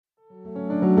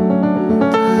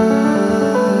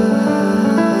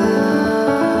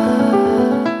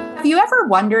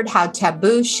wondered how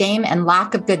taboo, shame, and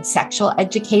lack of good sexual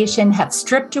education have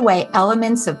stripped away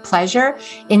elements of pleasure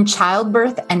in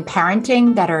childbirth and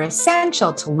parenting that are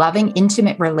essential to loving,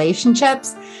 intimate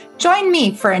relationships? Join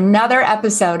me for another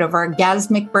episode of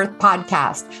Orgasmic Birth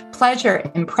Podcast, Pleasure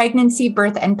in Pregnancy,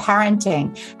 Birth, and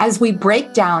Parenting, as we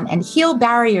break down and heal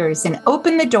barriers and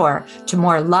open the door to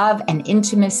more love and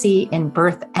intimacy in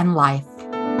birth and life.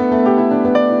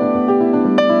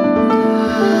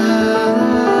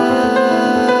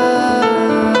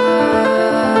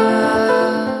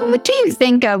 What do you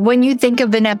think of when you think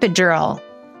of an epidural?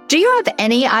 Do you have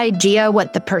any idea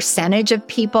what the percentage of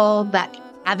people that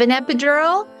have an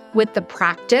epidural with the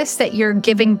practice that you're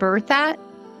giving birth at?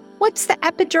 What's the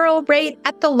epidural rate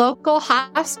at the local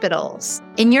hospitals,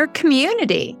 in your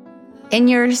community, in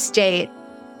your state,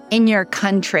 in your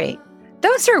country?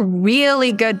 Those are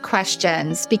really good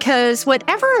questions because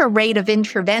whatever a rate of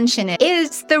intervention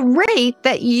is the rate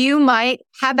that you might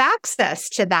have access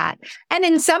to that. And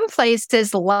in some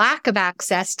places, lack of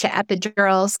access to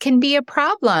epidurals can be a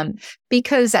problem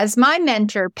because, as my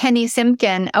mentor, Penny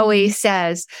Simkin, always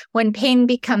says, when pain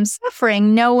becomes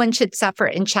suffering, no one should suffer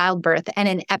in childbirth, and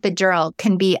an epidural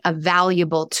can be a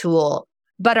valuable tool.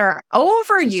 But our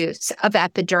overuse of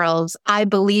epidurals, I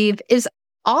believe, is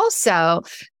also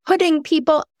putting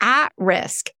people at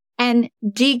risk and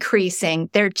decreasing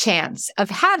their chance of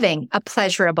having a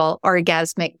pleasurable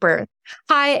orgasmic birth.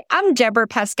 Hi, I'm Deborah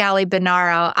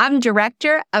Pascali-Bonaro. I'm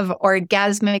director of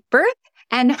Orgasmic Birth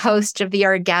and host of the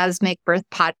Orgasmic Birth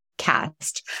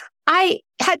Podcast. I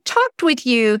had talked with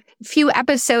you a few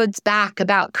episodes back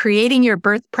about creating your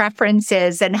birth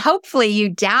preferences, and hopefully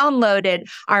you downloaded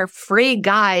our free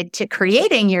guide to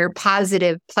creating your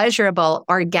positive, pleasurable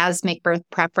orgasmic birth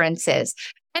preferences.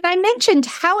 And I mentioned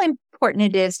how important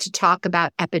it is to talk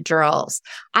about epidurals.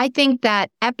 I think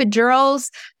that epidurals,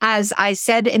 as I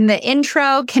said in the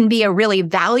intro, can be a really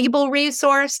valuable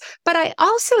resource, but I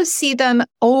also see them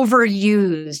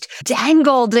overused,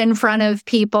 dangled in front of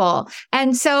people.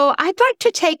 And so I'd like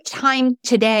to take time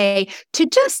today to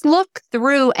just look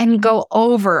through and go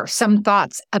over some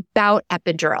thoughts about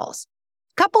epidurals.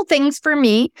 Couple things for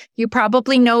me. You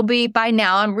probably know me by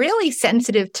now. I'm really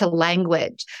sensitive to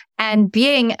language. And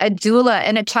being a doula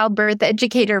and a childbirth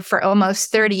educator for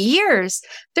almost 30 years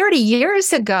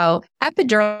ago,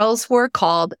 epidurals were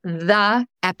called the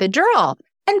epidural.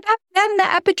 And back then, the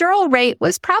epidural rate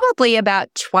was probably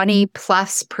about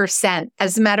 20+%.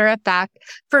 As a matter of fact,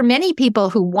 for many people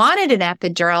who wanted an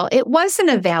epidural, it wasn't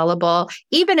available,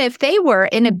 even if they were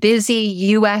in a busy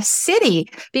U.S. city,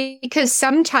 because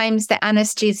sometimes the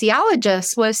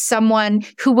anesthesiologist was someone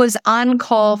who was on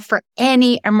call for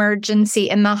any emergency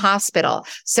in the hospital.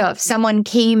 So if someone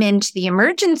came into the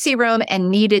emergency room and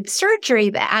needed surgery,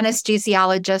 the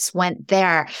anesthesiologist went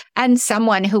there. And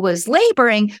someone who was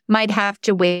laboring might have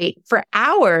to wait for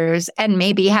hours and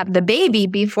maybe have the baby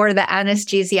before the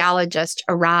anesthesiologist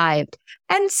arrived.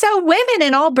 And so women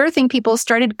and all birthing people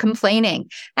started complaining.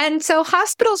 And so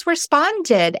hospitals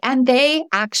responded, and they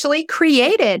actually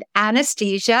created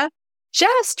anesthesia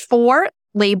just for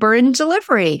labor and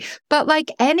delivery. But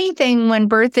like anything, when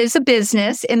birth is a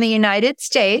business in the United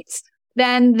States,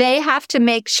 then they have to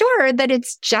make sure that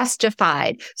it's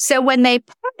justified. So when they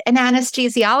put an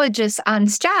anesthesiologist on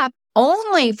staff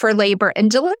only for labor and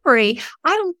delivery,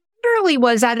 I literally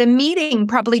was at a meeting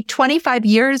probably 25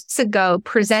 years ago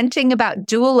presenting about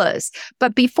doulas.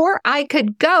 But before I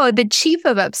could go, the chief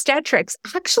of obstetrics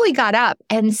actually got up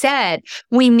and said,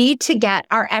 we need to get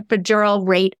our epidural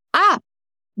rate up.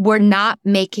 We're not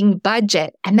making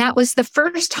budget. And that was the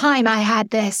first time I had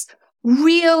this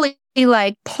really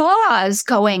pause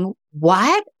going,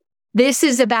 what? This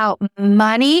is about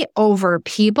money over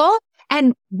people?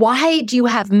 And why do you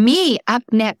have me up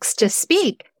next to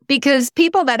speak? Because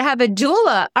people that have a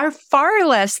doula are far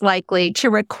less likely to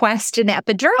request an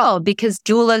epidural because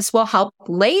doulas will help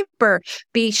labor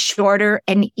be shorter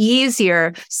and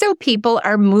easier. So people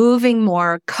are moving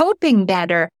more, coping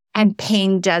better, and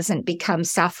pain doesn't become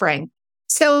suffering.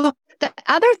 So the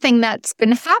other thing that's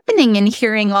been happening in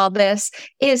hearing all this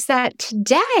is that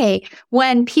today,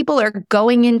 when people are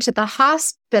going into the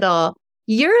hospital,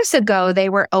 years ago, they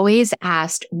were always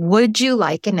asked, would you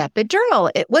like an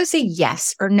epidural? It was a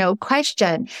yes or no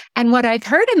question. And what I've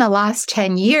heard in the last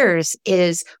 10 years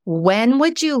is, when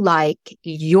would you like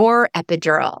your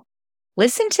epidural?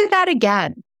 Listen to that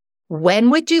again. When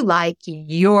would you like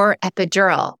your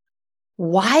epidural?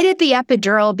 Why did the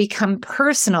epidural become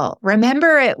personal?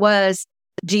 Remember, it was,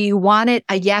 do you want it,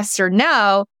 a yes or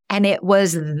no? and it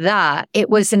was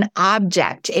an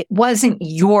object. It wasn't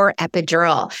your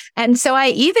epidural. And so I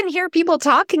even hear people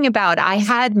talking about, I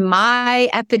had my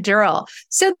epidural.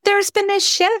 So there's been a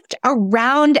shift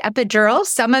around epidural.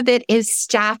 Some of it is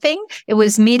staffing. It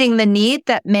was meeting the need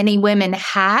that many women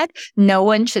had. No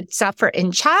one should suffer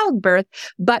in childbirth,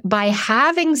 but by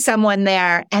having someone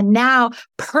there and now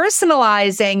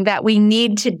personalizing that we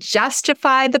need to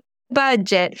justify the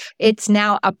budget, it's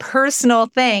now a personal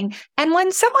thing. And when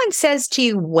someone says to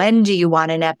you, when do you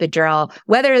want an epidural,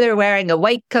 whether they're wearing a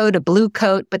white coat, a blue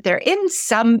coat, but they're in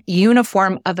some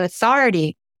uniform of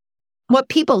authority, what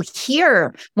people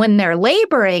hear when they're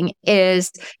laboring is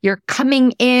you're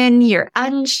coming in, you're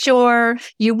unsure,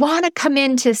 you want to come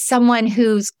into someone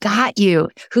who's got you,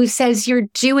 who says you're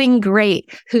doing great,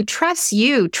 who trusts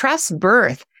you, trusts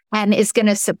birth, and is going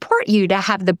to support you to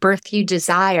have the birth you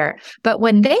desire. But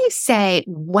when they say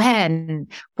when,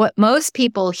 what most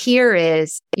people hear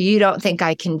is, you don't think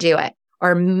I can do it.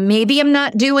 Or maybe I'm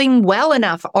not doing well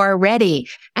enough already.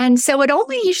 And so it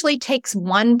only usually takes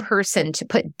one person to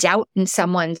put doubt in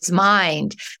someone's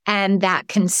mind, and that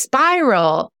can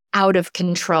spiral out of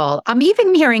control. I'm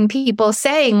even hearing people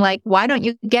saying, like, why don't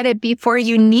you get it before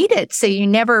you need it so you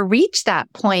never reach that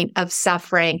point of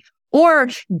suffering? Or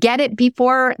get it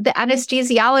before the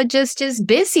anesthesiologist is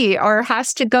busy or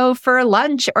has to go for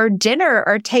lunch or dinner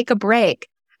or take a break.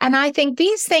 And I think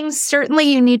these things, certainly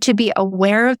you need to be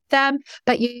aware of them,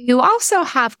 but you also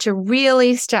have to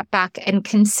really step back and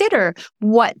consider,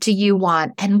 what do you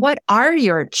want and what are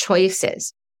your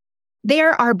choices?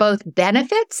 There are both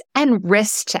benefits and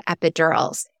risks to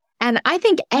epidurals. And I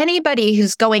think anybody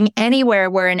who's going anywhere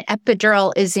where an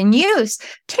epidural is in use,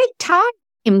 take time.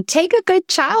 Take a good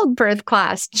childbirth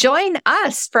class. Join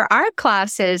us for our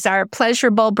classes, our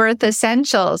Pleasurable Birth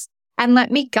Essentials, and let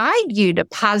me guide you to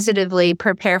positively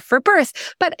prepare for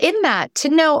birth. But in that, to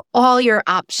know all your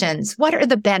options. What are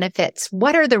the benefits?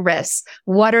 What are the risks?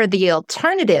 What are the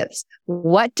alternatives?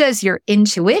 What does your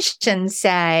intuition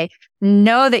say?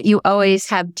 Know that you always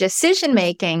have decision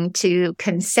making to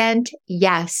consent,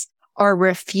 yes, or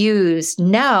refuse,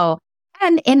 no.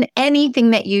 And in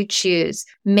anything that you choose,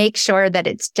 make sure that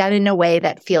it's done in a way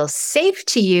that feels safe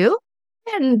to you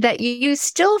and that you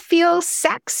still feel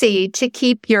sexy to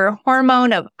keep your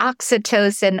hormone of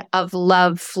oxytocin of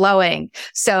love flowing.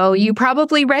 So you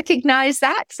probably recognize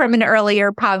that from an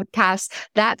earlier podcast.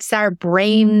 That's our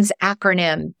BRAINS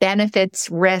acronym: benefits,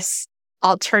 risks,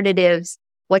 alternatives.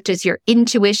 What does your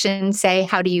intuition say?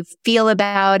 How do you feel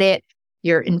about it?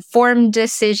 Your informed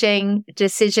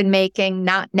decision-making,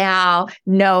 not now,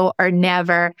 no or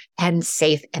never, and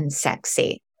safe and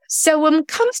sexy. So when it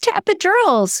comes to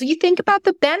epidurals, you think about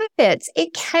the benefits.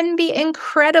 It can be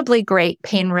incredibly great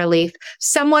pain relief.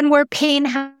 Someone where pain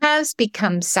has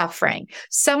become suffering.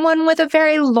 Someone with a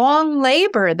very long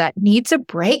labor that needs a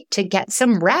break to get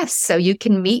some rest so you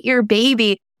can meet your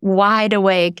baby wide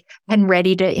awake and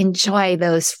ready to enjoy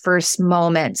those first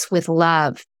moments with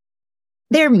love.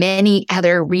 There are many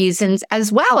other reasons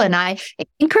as well. And I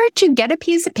encourage you, get a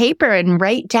piece of paper and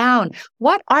write down,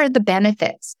 what are the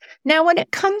benefits? Now, when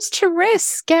it comes to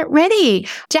risks, get ready.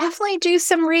 Definitely do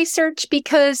some research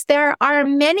because there are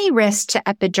many risks to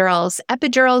epidurals.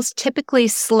 Epidurals typically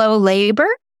slow labor.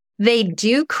 They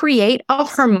do create a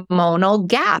hormonal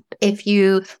gap. If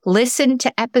you listen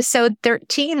to episode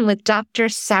 13 with Dr.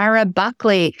 Sarah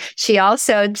Buckley, she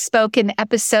also spoke in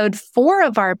episode 4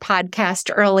 of our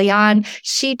podcast early on.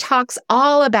 She talks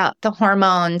all about the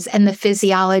hormones and the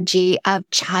physiology of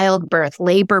childbirth,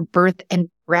 labor, birth, and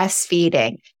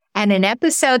breastfeeding. And in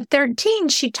episode 13,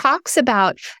 she talks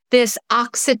about this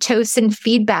oxytocin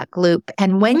feedback loop.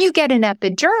 And when you get an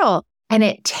epidural, and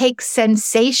it takes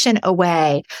sensation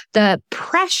away, the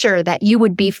pressure that you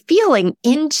would be feeling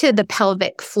into the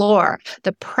pelvic floor,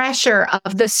 the pressure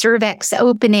of the cervix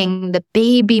opening, the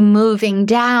baby moving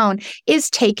down is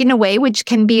taken away, which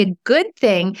can be a good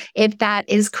thing if that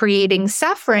is creating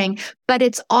suffering. But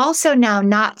it's also now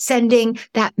not sending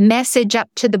that message up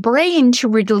to the brain to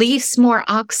release more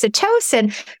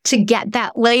oxytocin to get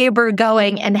that labor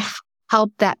going and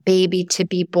help that baby to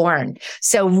be born.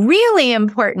 So really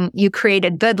important, you create a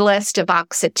good list of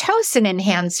oxytocin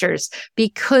enhancers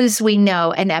because we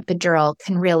know an epidural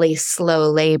can really slow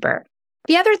labor.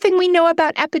 The other thing we know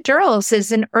about epidurals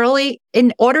is in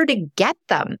order to get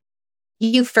them,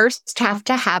 you first have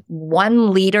to have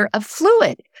 1 liter of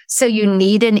fluid. So you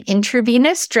need an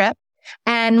intravenous drip.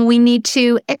 And we need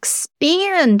to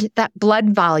expand that blood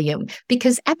volume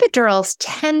because epidurals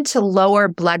tend to lower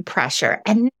blood pressure.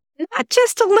 And not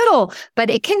just a little, but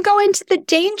it can go into the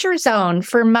danger zone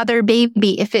for mother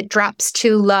baby if it drops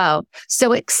too low.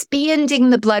 So expanding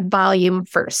the blood volume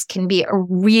first can be a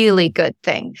really good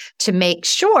thing to make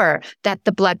sure that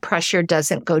the blood pressure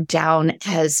doesn't go down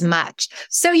as much.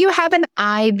 So you have an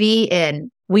IV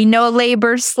in. We know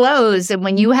labor slows, and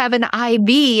when you have an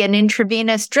IV, an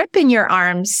intravenous drip in your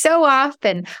arm, so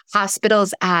often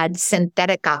hospitals add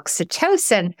synthetic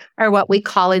oxytocin, or what we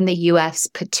call in the US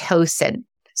Pitocin.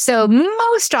 So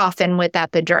most often with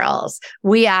epidurals,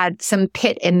 we add some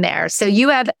PIT in there. So you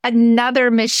have another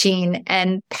machine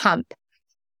and pump.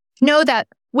 Know that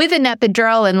with an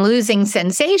epidural and losing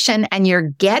sensation and you're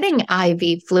getting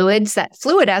IV fluids, that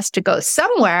fluid has to go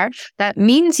somewhere. That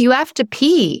means you have to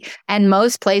pee. And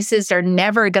most places are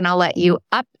never going to let you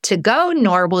up to go,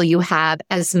 nor will you have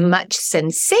as much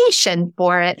sensation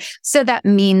for it. So that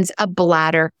means a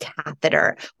bladder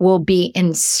catheter will be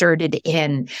inserted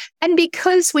in. And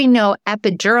because we know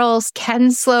epidurals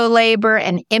can slow labor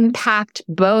and impact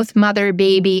both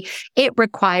mother-baby, it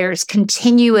requires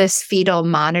continuous fetal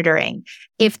monitoring.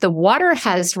 If the water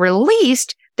has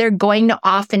released, they're going to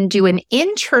often do an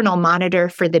internal monitor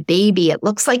for the baby. It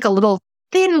looks like a little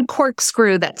thin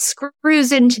corkscrew that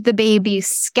screws into the baby's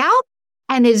scalp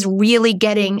and is really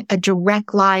getting a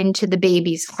direct line to the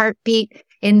baby's heartbeat.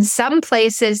 In some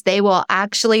places, they will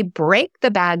actually break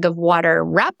the bag of water,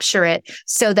 rupture it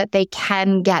so that they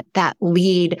can get that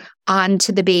lead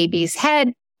onto the baby's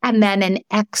head. And then an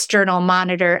external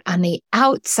monitor on the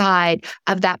outside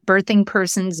of that birthing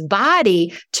person's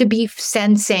body to be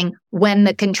sensing when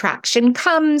the contraction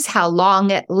comes, how long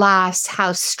it lasts,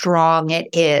 how strong it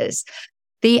is.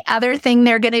 The other thing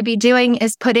they're going to be doing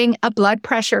is putting a blood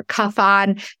pressure cuff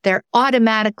on. They're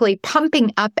automatically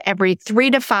pumping up every 3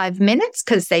 to 5 minutes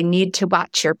because they need to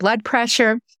watch your blood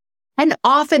pressure. And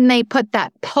often they put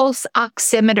that pulse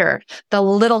oximeter, the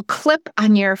little clip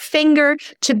on your finger,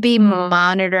 to be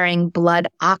monitoring blood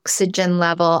oxygen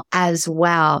level as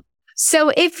well.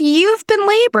 So if you've been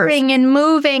laboring and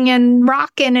moving and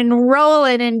rocking and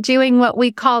rolling and doing what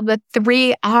we call the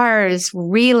 3 R's,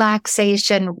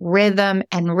 relaxation, rhythm,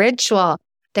 and ritual,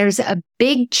 there's a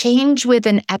big change with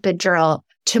an epidural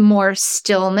to more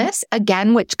stillness,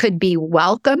 again, which could be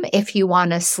welcome if you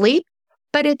want to sleep.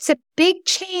 But it's a big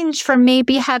change from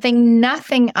maybe having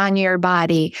nothing on your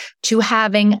body to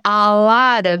having a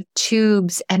lot of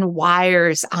tubes and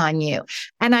wires on you.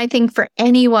 And I think for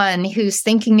anyone who's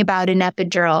thinking about an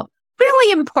epidural,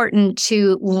 really important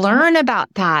to learn about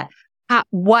that,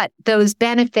 what those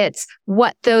benefits,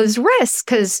 what those risks,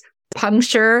 because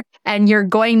puncture, and you're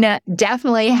going to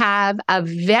definitely have a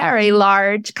very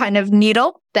large kind of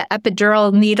needle. The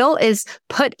epidural needle is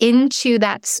put into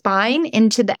that spine,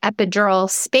 into the epidural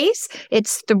space.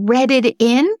 It's threaded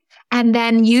in, and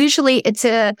then usually it's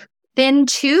a thin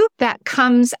tube that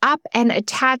comes up and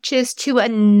attaches to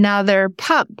another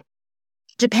pump.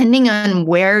 Depending on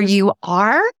where you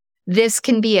are, this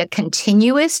can be a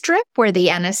continuous drip where the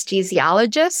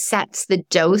anesthesiologist sets the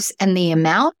dose and the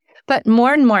amount. But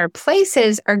more and more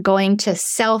places are going to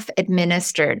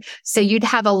self-administered. So you'd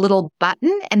have a little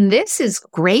button. And this is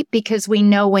great because we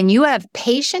know when you have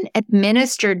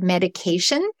patient-administered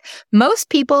medication, most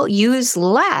people use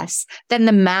less than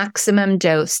the maximum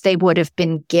dose they would have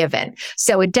been given.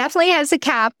 So it definitely has a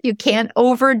cap. You can't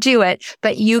overdo it,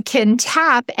 but you can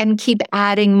tap and keep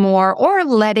adding more or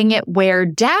letting it wear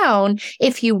down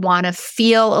if you want to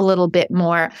feel a little bit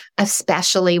more,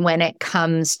 especially when it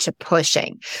comes to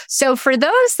pushing. So for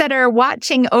those that are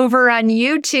watching over on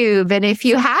YouTube, and if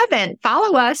you haven't,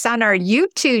 follow us on our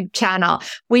YouTube channel.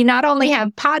 We not only have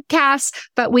podcasts,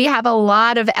 but we have a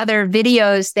lot of other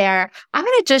videos there. I'm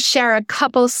going to just share a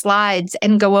couple slides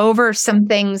and go over some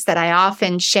things that I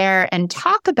often share and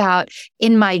talk about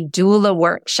in my doula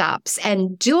workshops.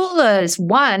 And doula is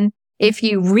one. If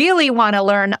you really want to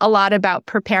learn a lot about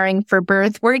preparing for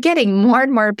birth, we're getting more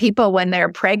and more people when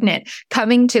they're pregnant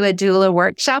coming to a doula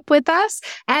workshop with us,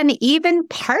 and even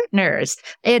partners.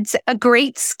 It's a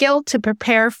great skill to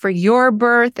prepare for your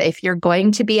birth. If you're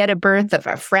going to be at a birth of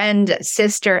a friend, a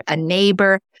sister, a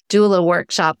neighbor, doula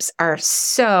workshops are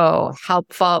so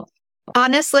helpful.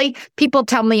 Honestly, people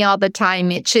tell me all the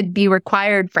time it should be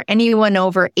required for anyone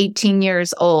over 18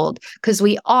 years old because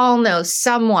we all know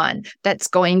someone that's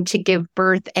going to give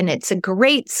birth, and it's a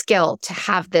great skill to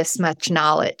have this much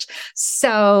knowledge.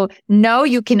 So no,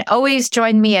 you can always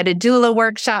join me at a doula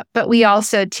workshop, but we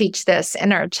also teach this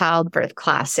in our childbirth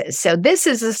classes. So this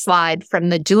is a slide from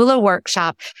the doula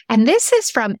workshop, and this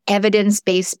is from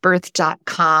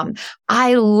evidencebasedbirth.com.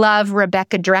 I love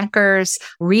Rebecca Drecker's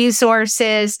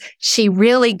resources. She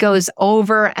really goes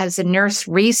over, as a nurse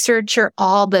researcher,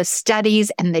 all the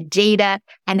studies and the data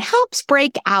and helps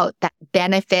break out that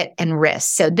benefit and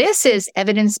risk. So this is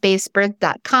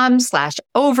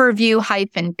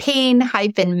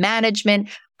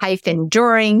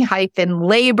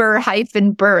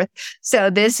evidencebasedbirth.com/overview-pain-management-during-labor-birth. So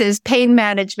this is pain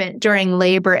management during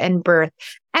labor and birth.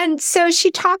 And so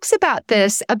she talks about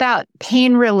this, about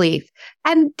pain relief.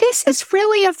 And this is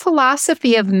really a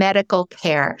philosophy of medical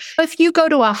care. If you go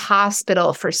to a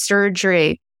hospital for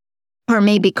surgery, or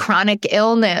maybe chronic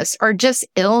illness, or just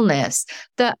illness,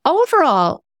 the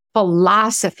overall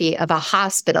philosophy of a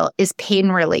hospital is pain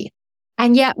relief.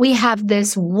 And yet we have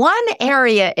this one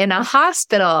area in a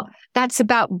hospital that's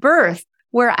about birth,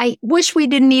 where I wish we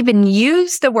didn't even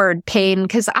use the word pain,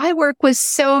 because I work with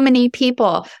so many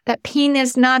people that pain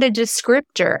is not a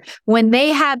descriptor. When they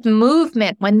have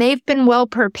movement, when they've been well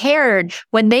prepared,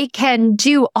 when they can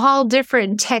do all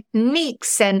different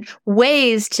techniques and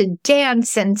ways to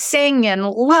dance and sing and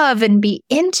love and be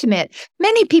intimate,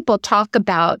 many people talk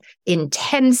about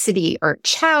intensity or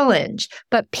challenge,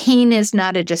 but pain is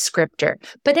not a descriptor.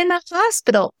 But in a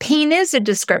hospital, pain is a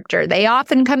descriptor. They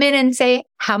often come in and say,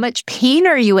 how much pain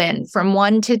are you in from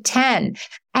 1 to 10?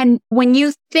 And when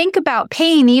you think about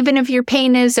pain, even if your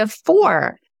pain is a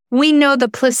 4, we know the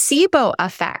placebo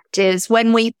effect is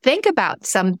when we think about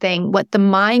something, what the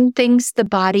mind thinks the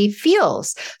body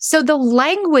feels. So the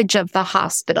language of the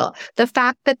hospital, the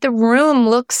fact that the room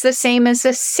looks the same as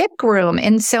a sick room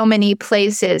in so many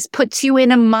places, puts you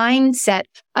in a mindset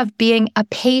of being a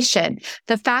patient.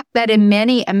 The fact that in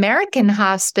many American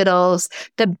hospitals,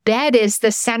 the bed is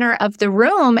the center of the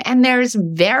room and there's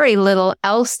very little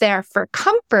else there for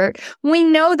comfort. We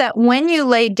know that when you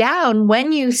lay down,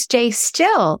 when you stay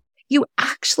still, you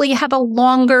actually have a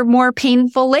longer, more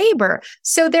painful labor.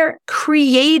 So they're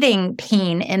creating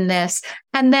pain in this.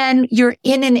 And then you're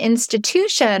in an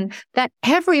institution that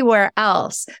everywhere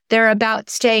else, they're about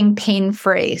staying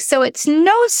pain-free. So it's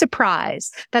no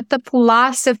surprise that the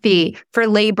philosophy for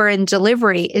labor and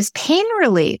delivery is pain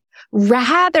relief,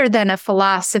 rather than a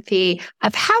philosophy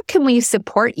of how can we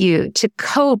support you to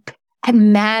cope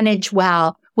and manage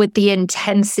well with the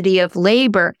intensity of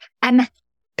labor, and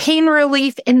pain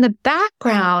relief in the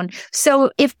background.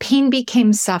 So if pain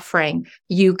became suffering,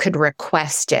 you could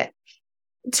request it.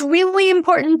 It's really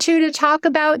important too to talk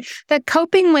about that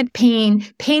coping with pain.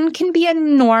 Pain can be a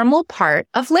normal part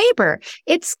of labor.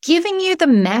 It's giving you the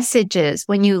messages.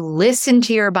 When you listen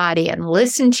to your body and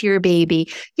listen to your baby,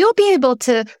 you'll be able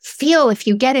to feel, if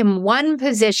you get in one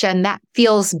position that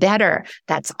feels better,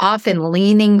 that's often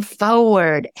leaning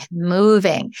forward and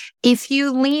moving. If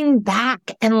you lean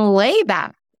back and lay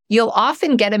back, you'll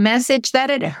often get a message that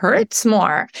it hurts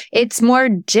more. It's more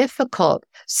difficult.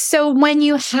 So when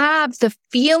you have the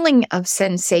feeling of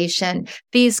sensation,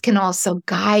 these can also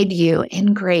guide you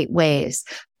in great ways.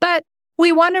 But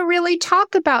we want to really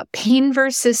talk about pain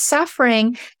versus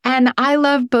suffering. And I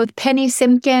love both Penny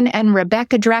Simkin and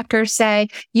Rebecca Drecker say,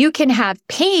 you can have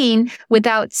pain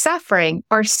without suffering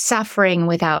or suffering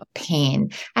without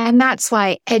pain. And that's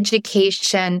why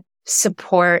education,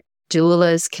 support,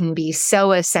 doulas can be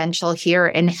so essential here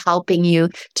in helping you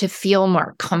to feel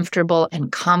more comfortable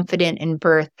and confident in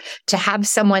birth, to have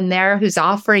someone there who's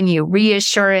offering you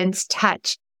reassurance,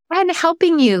 touch, and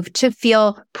helping you to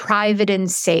feel private and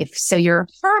safe so your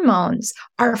hormones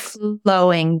are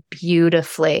flowing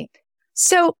beautifully.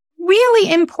 So really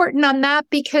important on that,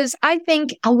 because I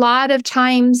think a lot of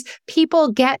times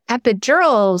people get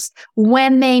epidurals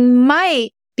when they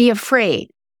might be afraid.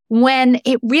 When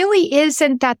it really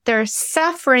isn't that they're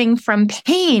suffering from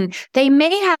pain, they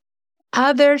may have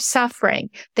other suffering.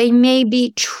 They may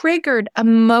be triggered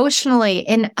emotionally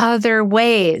in other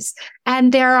ways.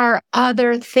 And there are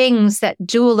other things that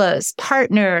doulas,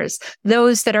 partners,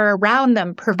 those that are around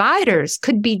them, providers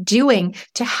could be doing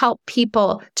to help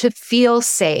people to feel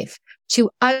safe,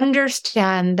 to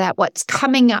understand that what's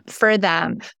coming up for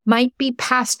them might be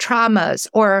past traumas,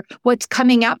 or what's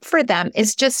coming up for them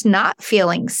is just not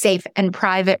feeling safe and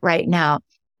private right now.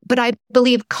 But I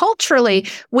believe culturally,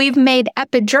 we've made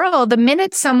epidural, the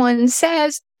minute someone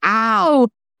says, ow,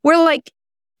 we're like,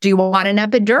 do you want an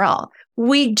epidural?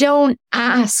 We don't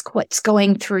ask what's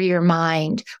going through your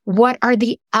mind. What are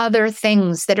the other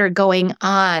things that are going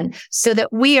on, so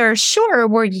that we are sure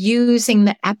we're using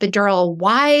the epidural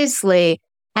wisely,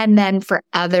 and then for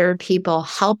other people,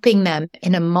 helping them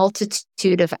in a multitude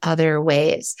of other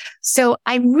ways. So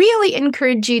I really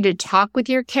encourage you to talk with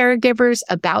your caregivers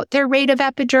about their rate of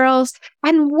epidurals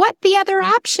and what the other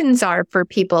options are for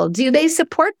people. Do they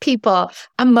support people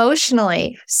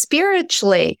emotionally,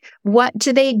 spiritually? What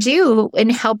do they do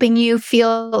in helping you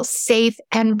feel safe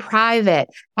and private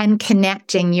and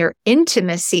connecting your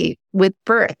intimacy with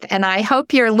birth? And I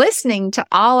hope you're listening to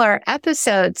all our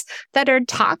episodes that are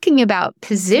talking about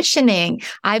positioning.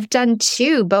 I've done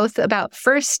two, both about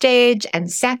first stage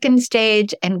and second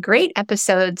stage, and great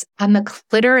episodes on the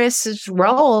clitoris's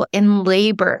role in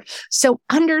labor. So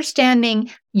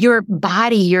understanding your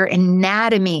body, your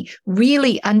anatomy,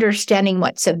 really understanding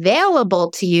what's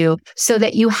available to you so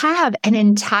that you have an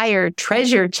entire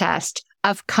treasure chest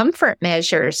of comfort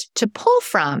measures to pull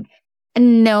from,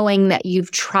 and knowing that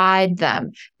you've tried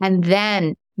them, and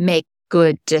then make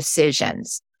good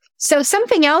decisions. So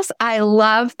something else I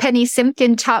love, Penny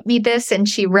Simkin taught me this, and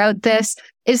she wrote this,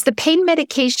 is the pain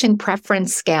medication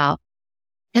preference scale.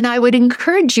 And I would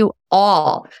encourage you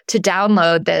all to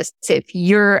download this if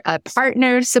you're a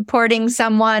partner supporting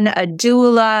someone, a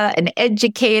doula, an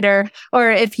educator,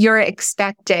 or if you're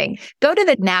expecting. Go to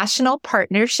the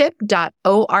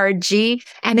nationalpartnership.org,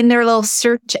 and in their little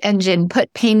search engine,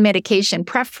 put pain medication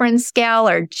preference scale,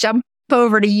 or jump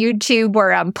over to YouTube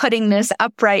where I'm putting this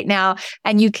up right now,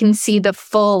 and you can see the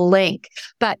full link.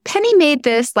 But Penny made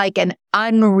this like an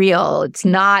unreal. It's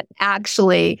not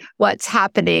actually what's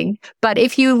happening. But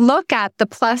if you look at the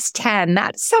 +10,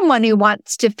 that's someone who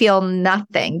wants to feel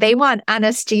nothing. They want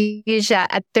anesthesia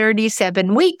at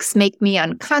 37 weeks, make me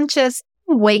unconscious,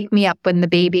 wake me up when the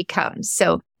baby comes.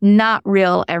 So not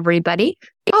real, everybody.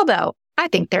 Although I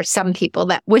think there's some people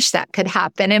that wish that could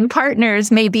happen, and partners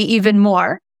maybe even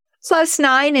more.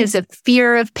 +9 is a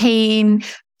fear of pain.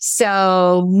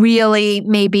 So really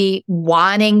maybe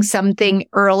wanting something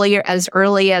as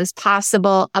early as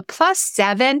possible. A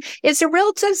 +7 is a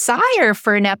real desire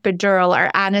for an epidural or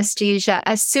anesthesia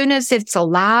as soon as it's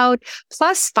allowed.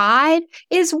 +5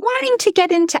 is wanting to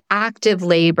get into active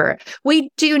labor.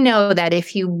 We do know that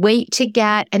if you wait to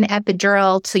get an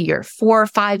epidural to your 4,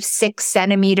 5, 6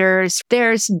 centimeters,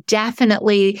 there's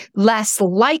definitely less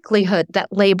likelihood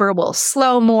that labor will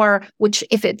slow more, which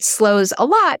if it slows a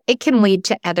lot, it can lead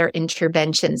to other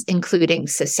interventions, including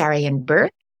cesarean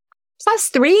birth.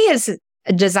 +3 is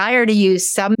a desire to use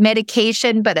some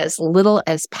medication, but as little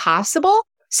as possible.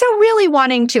 So really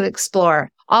wanting to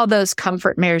explore all those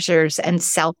comfort measures and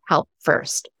self-help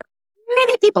first.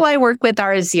 Many people I work with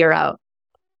are a 0.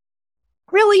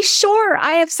 Really sure.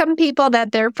 I have some people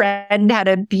that their friend had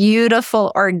a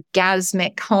beautiful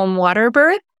orgasmic home water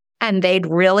birth, and they'd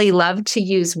really love to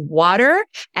use water,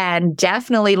 and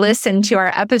definitely listen to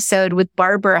our episode with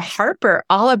Barbara Harper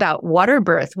all about water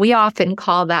birth. We often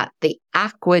call that the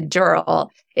aquadural.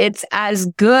 It's as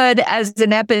good as an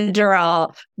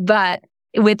epidural, but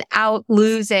without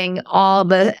losing all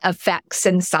the effects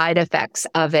and side effects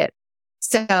of it.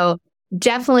 So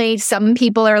definitely some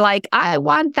people are like, I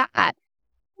want that.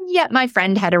 Yet my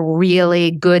friend had a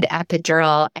really good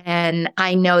epidural, and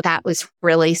I know that was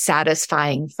really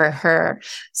satisfying for her.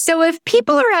 So if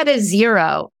people are at a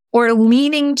 0 or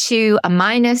leaning to a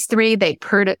 -3, they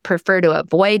prefer to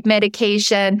avoid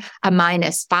medication. A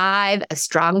 -5, a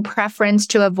strong preference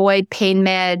to avoid pain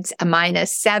meds. A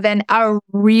 -7, a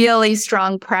really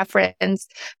strong preference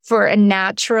for a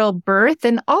natural birth,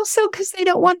 and also because they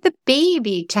don't want the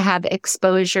baby to have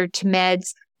exposure to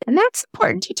meds. And that's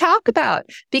important to talk about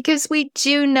because we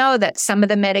do know that some of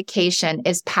the medication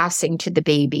is passing to the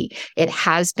baby. It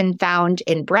has been found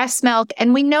in breast milk,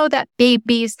 and we know that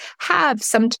babies have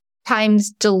sometimes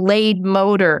delayed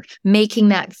motor, making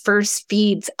that first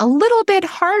feeds a little bit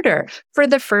harder for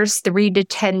the first 3 to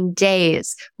 10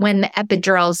 days when the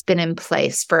epidural's been in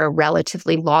place for a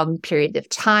relatively long period of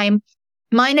time.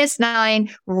 -9,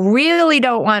 really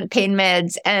don't want pain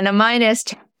meds, and a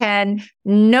 -10,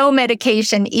 no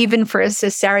medication, even for a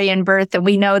cesarean birth. And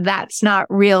we know that's not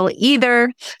real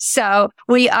either. So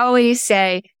we always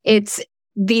say it's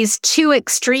these two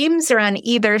extremes are on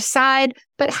either side,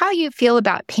 but how you feel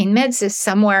about pain meds is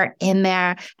somewhere in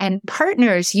there. And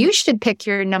partners, you should pick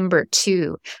your number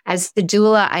 2. As the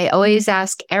doula, I always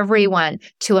ask everyone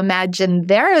to imagine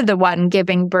they're the one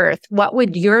giving birth. What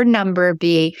would your number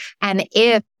be? And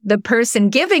if the person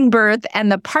giving birth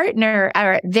and the partner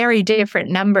are at very different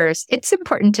numbers, it's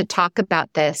important to talk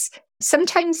about this.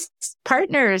 Sometimes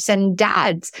partners and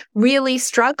dads really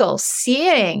struggle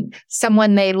seeing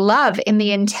someone they love in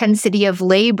the intensity of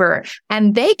labor,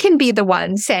 and they can be the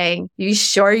one saying, "You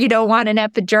sure you don't want an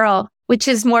epidural?" which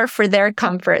is more for their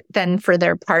comfort than for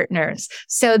their partners.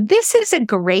 So this is a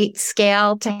great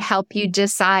scale to help you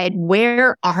decide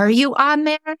where are you on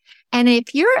there. And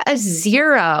if you're a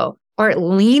 0 or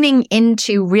leaning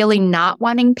into really not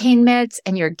wanting pain meds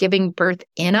and you're giving birth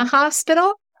in a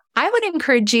hospital, I would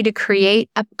encourage you to create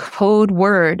a code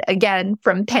word. Again,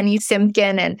 from Penny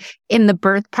Simkin, and in The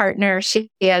Birth Partner, she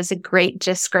has a great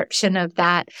description of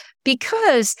that.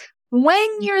 Because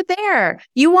when you're there,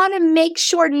 you want to make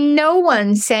sure no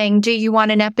one's saying, do you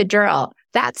want an epidural?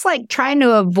 That's like trying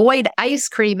to avoid ice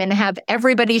cream and have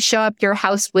everybody show up your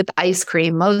house with ice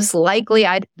cream. Most likely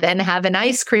I'd then have an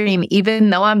ice cream,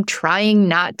 even though I'm trying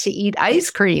not to eat ice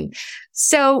cream.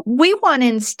 So we want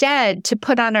instead to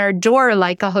put on our door,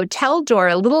 like a hotel door,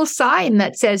 a little sign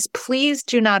that says, please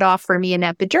do not offer me an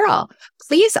epidural.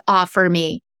 Please offer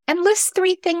me, and list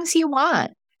 3 things you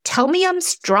want. Tell me I'm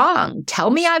strong. Tell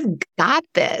me I've got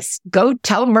this.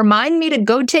 Remind me to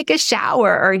go take a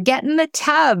shower or get in the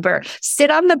tub or sit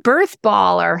on the birth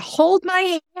ball or hold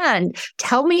my hand.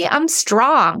 Tell me I'm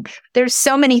strong. There's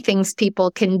so many things people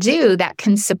can do that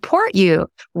can support you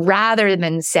rather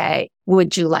than say,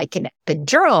 would you like an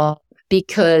epidural?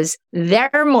 Because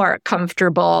they're more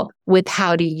comfortable with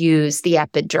how to use the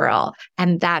epidural.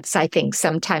 And that's, I think,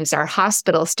 sometimes our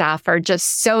hospital staff are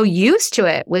just so used to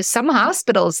it. With some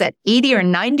hospitals at 80 or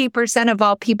 90% of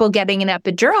all people getting an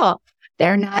epidural,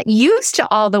 they're not used to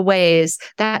all the ways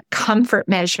that comfort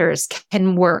measures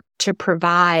can work to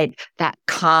provide that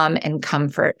calm and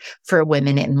comfort for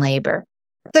women in labor.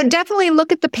 So definitely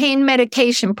look at the pain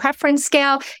medication preference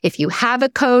scale. If you have a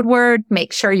code word,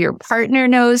 make sure your partner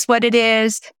knows what it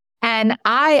is. And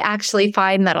I actually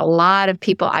find that a lot of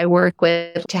people I work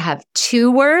with to have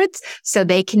 2 words so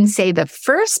they can say the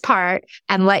first part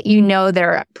and let you know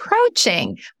they're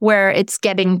approaching where it's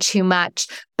getting too much.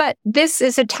 But this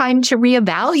is a time to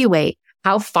reevaluate.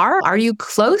 How far are you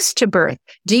close to birth?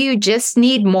 Do you just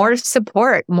need more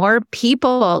support, more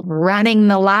people running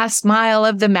the last mile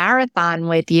of the marathon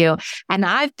with you? And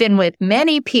I've been with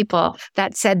many people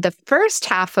that said the first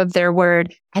half of their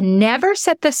word and never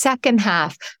said the second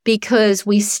half because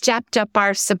we stepped up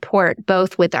our support,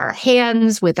 both with our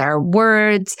hands, with our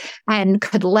words, and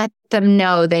could let them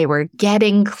know they were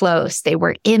getting close. They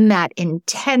were in that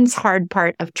intense, hard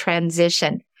part of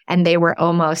transition, and they were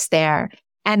almost there.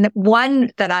 And one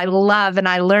that I love, and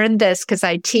I learned this because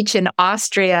I teach in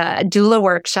Austria a doula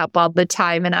workshop all the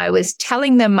time, and I was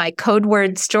telling them my code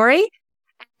word story,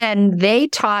 and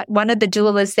one of the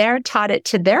doulas there taught it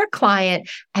to their client,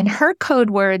 and her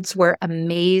code words were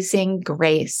amazing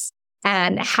grace.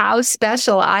 And how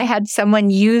special. I had someone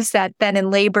use that then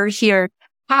in labor here.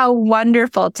 How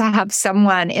wonderful to have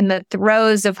someone in the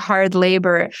throes of hard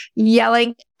labor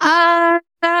yelling,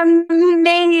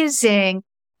 amazing.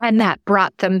 And that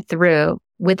brought them through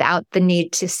without the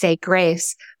need to say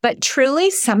grace. But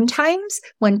truly, sometimes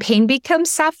when pain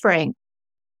becomes suffering,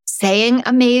 saying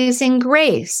amazing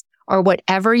grace or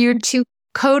whatever your 2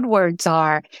 code words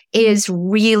are is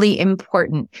really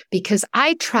important, because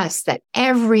I trust that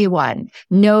everyone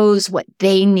knows what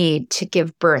they need to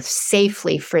give birth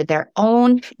safely for their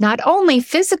own, not only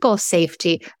physical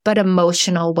safety, but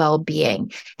emotional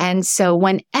well-being. And so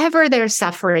whenever they're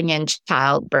suffering in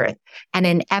childbirth and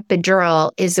an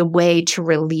epidural is a way to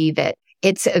relieve it,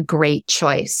 it's a great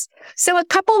choice. So a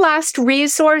couple last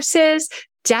resources.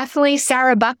 Definitely,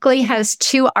 Sarah Buckley has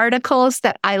 2 articles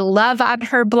that I love on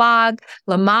her blog.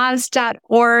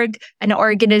 Lamaze.org, an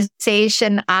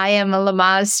organization. I am a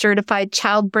Lamaze certified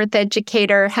childbirth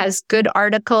educator, has good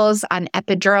articles on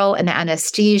epidural and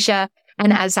anesthesia.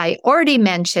 And as I already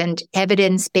mentioned,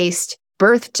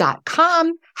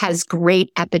 evidence-based-birth.com has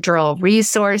great epidural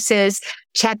resources.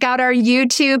 Check out our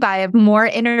YouTube. I have more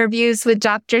interviews with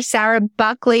Dr. Sarah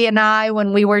Buckley and I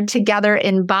when we were together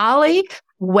in Bali.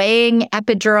 Weighing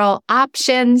epidural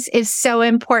options is so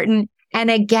important.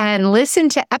 And again, listen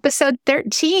to episode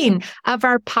 13 of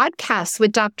our podcast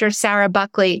with Dr. Sarah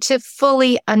Buckley to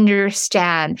fully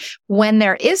understand when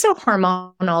there is a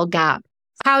hormonal gap,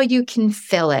 how you can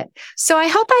fill it. So I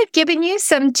hope I've given you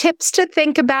some tips to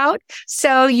think about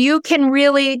so you can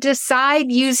really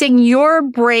decide using your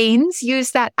brains,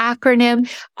 use that acronym,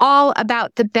 all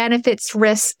about the benefits,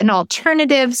 risks, and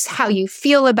alternatives, how you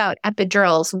feel about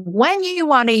epidurals, when you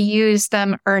want to use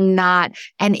them or not,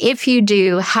 and if you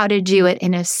do, how to do it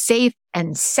in a safe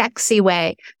and sexy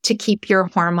way to keep your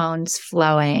hormones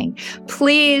flowing.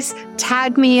 Please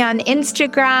tag me on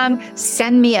Instagram,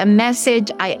 send me a message.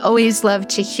 I always love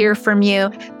to hear from you.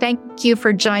 Thank you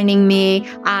for joining me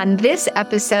on this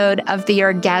episode of the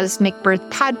Orgasmic Birth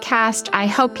Podcast. I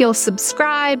hope you'll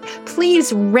subscribe.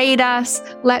 Please rate us.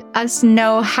 Let us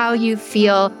know how you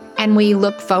feel. And we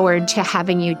look forward to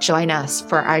having you join us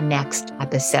for our next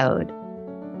episode.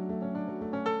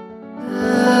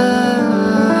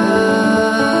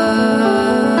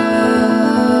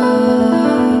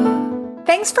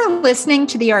 Thanks for listening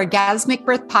to the Orgasmic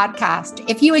Birth Podcast.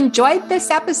 If you enjoyed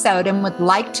this episode and would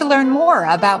like to learn more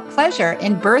about pleasure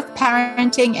in birth,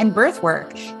 parenting, and birth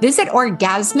work, visit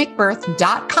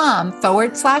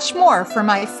orgasmicbirth.com/more for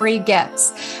my free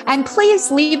gifts. And please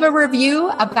leave a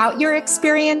review about your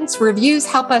experience. Reviews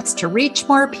help us to reach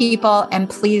more people, and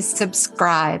please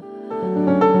subscribe.